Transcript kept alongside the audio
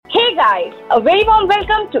guys, a very warm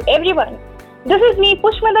welcome to everyone. This is me,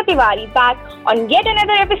 Pushmita Tiwari, back on yet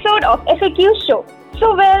another episode of FAQ Show.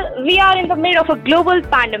 So we are in the middle of a global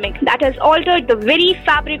pandemic that has altered the very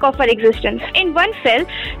fabric of our existence. In one fell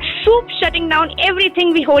swoop, shutting down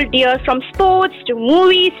everything we hold dear, from sports to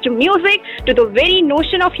movies to music to the very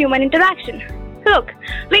notion of human interaction. Look,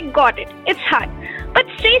 we got it. It's hard. But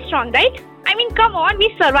stay strong, right? I mean, come on,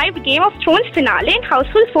 we survived Game of Thrones finale in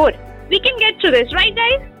Houseful 4. We can get through this, right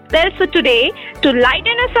guys? Well, so today, to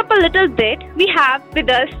lighten us up a little bit, we have with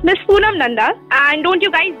us Miss Poonam Nanda. And don't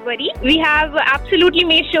you guys worry, we have absolutely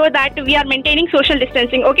made sure that we are maintaining social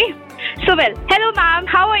distancing, okay? So hello ma'am,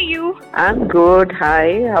 how are you? I'm good.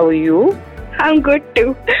 Hi, how are you? I'm good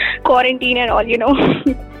too. Quarantine and all,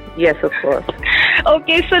 Yes, of course.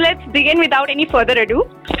 Okay, so let's begin without any further ado.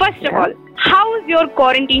 First of all, how is your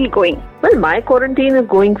quarantine going? Well, my quarantine is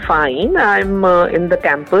going fine. I'm in the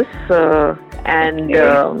campus and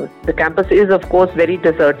the campus is, of course, very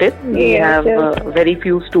deserted. We have very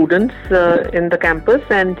few students in the campus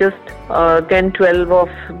and just 10, 12 of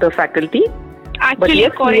the faculty. Actually,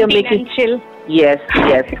 quarantine and chill. Yes.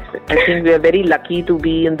 I think we are very lucky to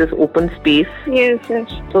be in this open space. Yes.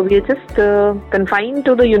 So we are just confined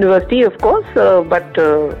to the university, of course, but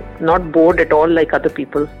not bored at all like other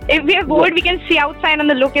people. If we are bored, we can see outside and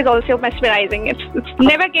the look is also mesmerizing. It's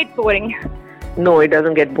never get boring. No, it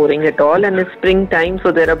doesn't get boring at all. And it's springtime,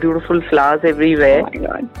 so there are beautiful flowers everywhere. Oh my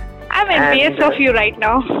God. I'm envious of you right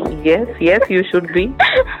now. Yes, you should be.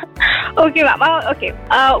 Okay, ma'am. Okay.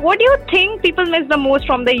 What do you think people miss the most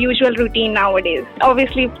from the usual routine nowadays?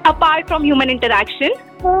 Obviously, apart from human interaction.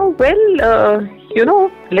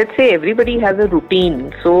 Let's say everybody has a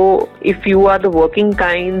routine. So if you are the working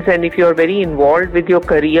kinds and if you're very involved with your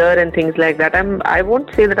career and things like that, I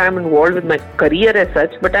won't say that I'm involved with my career as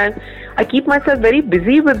such, but I keep myself very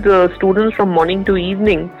busy with the students from morning to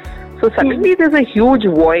evening. So suddenly there's a huge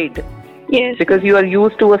void. Yes. Because you are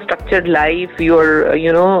used to a structured life, you're,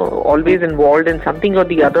 always involved in something or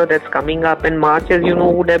the other that's coming up. And March, as you know,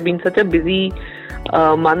 would have been such a busy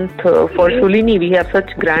month for Shulini. We have such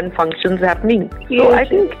grand functions happening. Yes. So I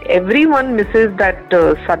think everyone misses that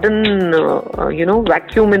sudden,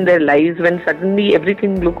 vacuum in their lives when suddenly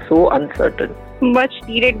everything looks so uncertain. Much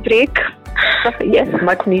needed break. Yes,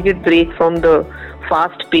 much needed break from the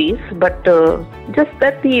fast pace, but just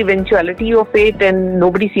that the eventuality of it, and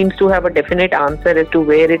nobody seems to have a definite answer as to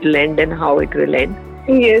where it will end and how it will end.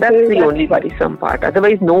 Yes, that's the only worrisome part.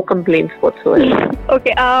 Otherwise, no complaints whatsoever.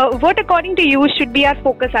 Okay, what according to you should be our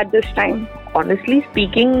focus at this time? Honestly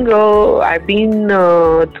speaking, I've been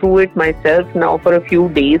through it myself now for a few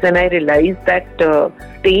days, and I realized that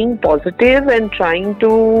staying positive and trying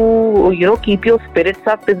to, keep your spirits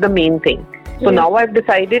up is the main thing. So now I've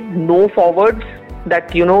decided no forwards,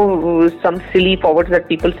 that, some silly forwards that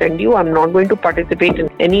people send you. I'm not going to participate in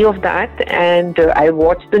any of that. And I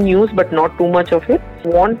watch the news, but not too much of it. I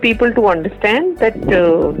want people to understand that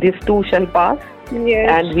this too shall pass.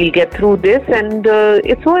 Yes. And we'll get through this. And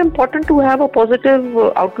it's so important to have a positive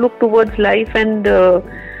outlook towards life and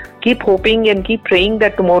keep hoping and keep praying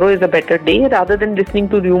that tomorrow is a better day, rather than listening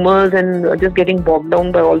to rumors and just getting bogged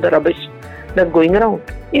down by all the rubbish that's going around.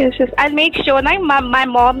 Yes. I'll make sure my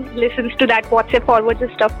mom listens to that WhatsApp forwards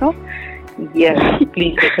and stuff, no? Yes,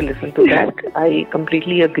 please take a listen to that. I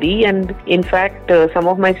completely agree. And in fact, some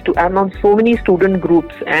of my I'm on so many student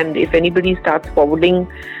groups, and if anybody starts forwarding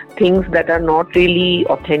things that are not really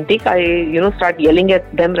authentic, I start yelling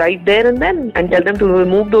at them right there and then and tell them to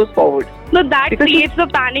remove those forwards. No, that creates the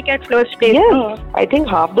panic at first place. Yes, I think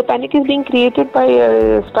half the panic is being created by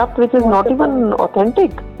stuff which is not even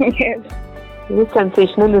authentic. Yes. It's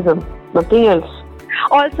sensationalism, nothing else.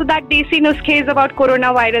 Also, that desi nuskhe is about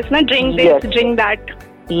coronavirus, na? Drink this, drink that.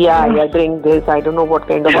 Yeah, drink this. I don't know what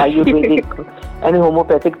kind of Ayurvedic and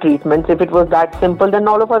homeopathic treatments. If it was that simple, then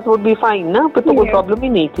all of us would be fine, na? But no problem hi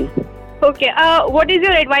nahi thi. Okay, what is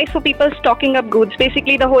your advice for people stocking up goods?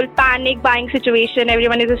 Basically, the whole panic buying situation,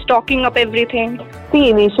 everyone is stocking up everything. See,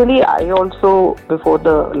 initially, I also, before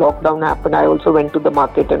the lockdown happened, I also went to the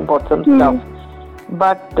market and bought some stuff.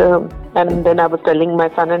 But, and then I was telling my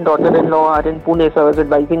son and daughter-in-law are in Pune, so I was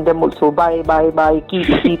advising them also, buy, keep.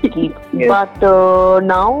 Yes. But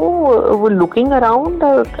now, looking around,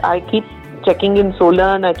 I keep checking in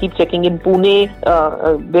Solan, I keep checking in Pune,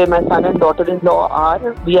 where my son and daughter-in-law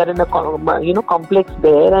are. We are in a complex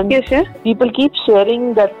there, and people keep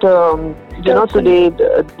sharing that today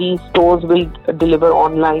these stores will deliver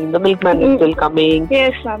online. The milkman is still coming.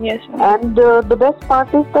 Yes, ma'am. And the best part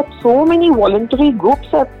is that so many voluntary groups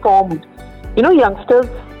have formed. Youngsters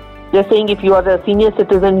They're saying if you are a senior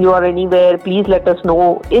citizen, you are anywhere, please let us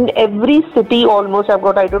know. In every city almost, I've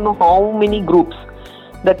got I don't know how many groups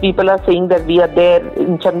that people are saying that we are there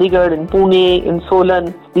in Chandigarh, in Pune, in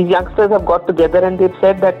Solan. These youngsters have got together and they've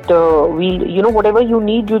said that we'll, whatever you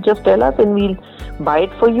need, you just tell us and we'll buy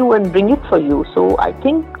it for you and bring it for you. So I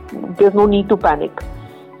think there's no need to panic.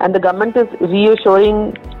 And the government is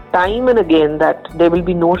reassuring time and again that there will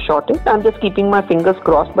be no shortage. I'm just keeping my fingers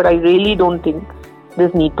crossed, but I really don't think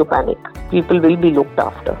there's need to panic. People will be looked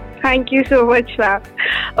after. Thank you so much, ma'am.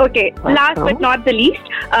 Okay, last but not the least,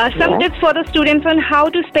 some tips for the students on how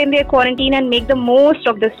to spend their quarantine and make the most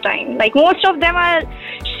of this time. Like most of them are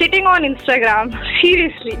sitting on Instagram.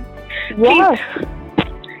 Seriously. Yes.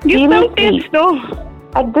 Please, give some tips, though.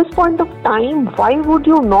 At this point of time, why would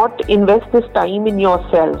you not invest this time in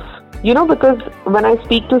yourself? Because when I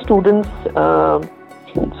speak to students,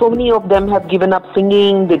 so many of them have given up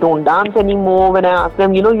singing, they don't dance anymore. When I ask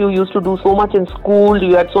them, you used to do so much in school,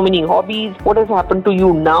 you had so many hobbies, what has happened to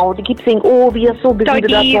you now? They keep saying, we are so busy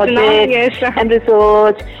with our projects and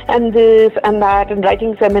research and this and that and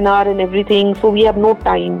writing seminar and everything, so we have no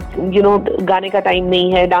time. Gaane ka time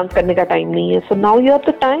nahi hai, dance karne ka time nahi hai. So now you have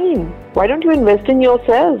the time. Why don't you invest in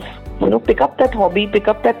yourself? Pick up that hobby, pick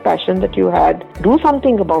up that passion that you had. Do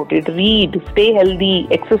something about it. Read, stay healthy,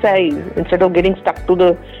 exercise instead of getting stuck to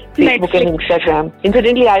the Facebook and Instagram.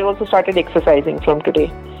 Incidentally, I also started exercising from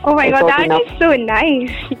today. Oh my God, that is so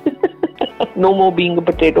nice. No more being a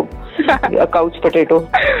potato, a couch potato.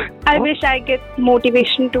 I wish I get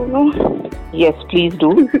motivation too, no? Yes, please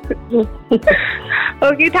do.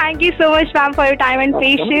 Okay, thank you so much, ma'am, for your time and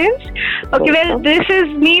patience. Okay, well, this is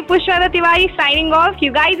me, Pushmita Tiwari, signing off.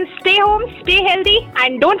 You guys stay home, stay healthy,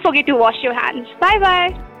 and don't forget to wash your hands.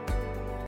 Bye-bye.